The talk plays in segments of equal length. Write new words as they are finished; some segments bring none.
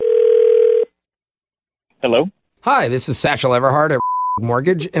Hello? Hi, this is Satchel Everhart at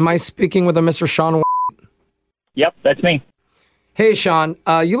Mortgage. Am I speaking with a Mr. Sean? Yep, that's me. Hey, Sean.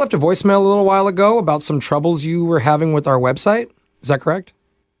 You left a voicemail a little while ago about some troubles you were having with our website. Is that correct?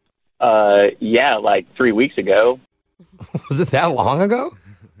 Yeah, like 3 weeks ago. Was it that long ago?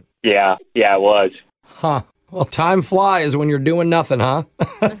 Yeah, it was. Huh. Well, time flies when you're doing nothing, huh?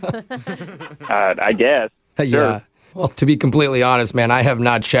 I guess. Yeah. Sure. Well, to be completely honest, man, I have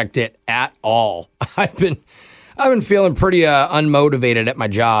not checked it at all. I've been feeling pretty unmotivated at my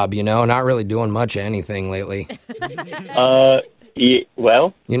job, not really doing much of anything lately.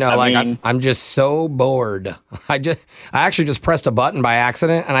 Well, I'm just so bored. I actually just pressed a button by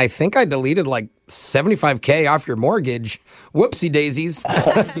accident, and I think I deleted like $75K off your mortgage. Whoopsie daisies.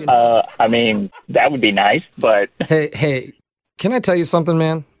 that would be nice, but Hey, can I tell you something,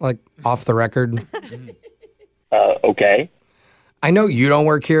 man? Like off the record. okay. I know you don't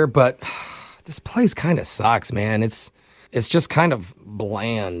work here, but this place kind of sucks, man. It's just kind of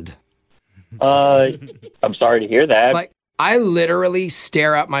bland. I'm sorry to hear that. Like, I literally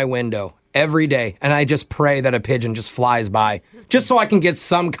stare out my window every day, and I just pray that a pigeon just flies by, just so I can get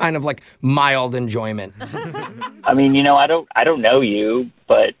some kind of like mild enjoyment. I don't know you,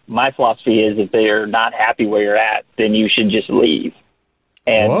 but my philosophy is if they're not happy where you're at, then you should just leave.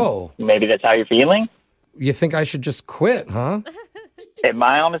 And Whoa. maybe that's how you're feeling? You think I should just quit, huh? In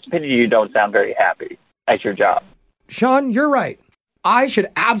my honest opinion, you don't sound very happy at your job. Sean, you're right. I should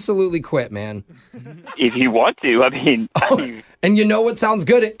absolutely quit, man. If you want to, And you know what sounds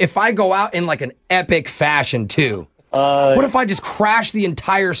good? If I go out in like an epic fashion, too. What if I just crash the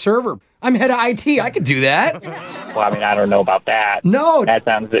entire server? I'm head of IT. I could do that. Well, I don't know about that. No. That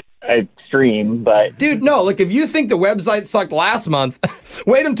sounds extreme, but... Dude, no. Look, if you think the website sucked last month,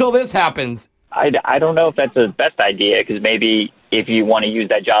 wait until this happens. I don't know if that's the best idea, because maybe if you want to use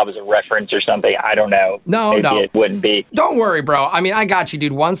that job as a reference or something, I don't know. No. It wouldn't be. Don't worry, bro. I got you,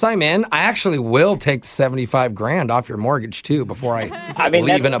 dude. Once I'm in, I actually will take $75,000 off your mortgage, too, before I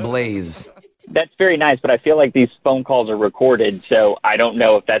leave in a blaze. That's very nice, but I feel like these phone calls are recorded, so I don't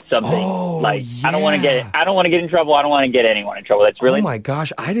know if that's something yeah. I don't want to get in trouble. I don't want to get anyone in trouble. That's really... Oh my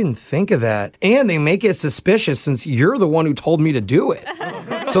gosh, I didn't think of that. And they make it suspicious since you're the one who told me to do it.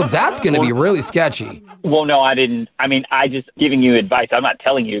 So that's going to be really sketchy. Well, no, I didn't. I just giving you advice. I'm not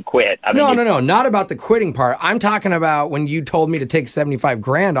telling you to quit. No, not about the quitting part. I'm talking about when you told me to take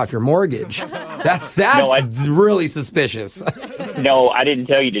 $75,000 off your mortgage. That's really suspicious. No, I didn't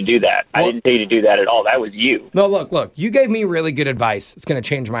tell you to do that. I didn't tell you to do that at all. That was you. No, look, you gave me really good advice. It's going to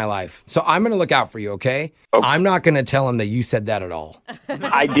change my life. So I'm going to look out for you, okay? I'm not going to tell him that you said that at all.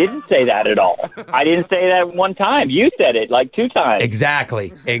 I didn't say that at all. I didn't say that one time. You said it like 2 times.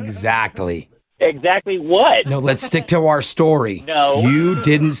 Exactly. Exactly what? No, let's stick to our story. No. You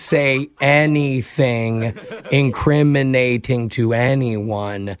didn't say anything incriminating to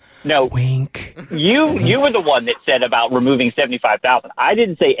anyone. No. Wink. You were the one that said about removing $75,000. I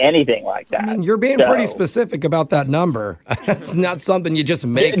didn't say anything like that. You're being pretty specific about that number. That's not something you just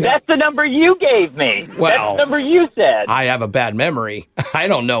make up. That's the number you gave me. Well, that's the number you said. I have a bad memory. I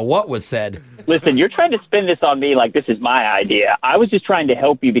don't know what was said. Listen, you're trying to spin this on me like this is my idea. I was just trying to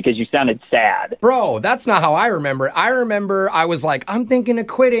help you because you sounded sad. Bro, that's not how I remember it. I remember I was like, I'm thinking of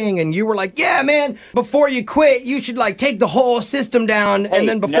quitting. And you were like, yeah, man, before you quit, you should like take the whole system down. And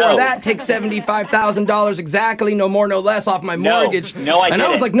then before that, take $75,000 exactly, no more, no less off my mortgage. No, I didn't. And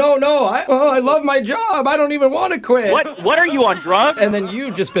I was like, no, I love my job. I don't even want to quit. What are you on drugs? And then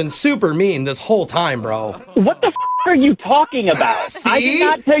you've just been super mean this whole time, bro. What the are you talking about? See? I did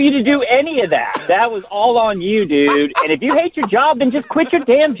not tell you to do any of that. That was all on you, dude. And if you hate your job, then just quit your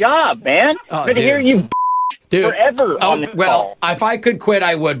damn job, man. I'm going to hear you forever on this call. If I could quit,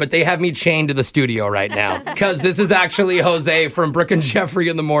 I would, but they have me chained to the studio right now because this is actually Jose from Brooke and Jeffrey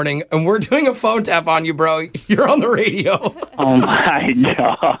in the Morning, and we're doing a phone tap on you, bro. You're on the radio. Oh, my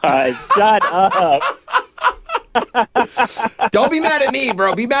God. Shut up. Don't be mad at me,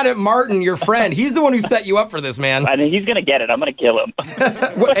 bro. Be mad at Martin, your friend. He's the one who set you up for this, man. I mean, he's going to get it. I'm going to kill him.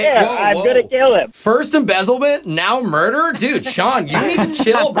 I'm going to kill him. First embezzlement, now murder? Dude, Sean, you need to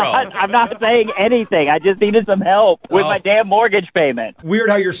chill, bro. I'm not saying anything. I just needed some help with my damn mortgage payment. Weird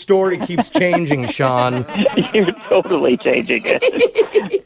how your story keeps changing, Sean. You're totally changing it.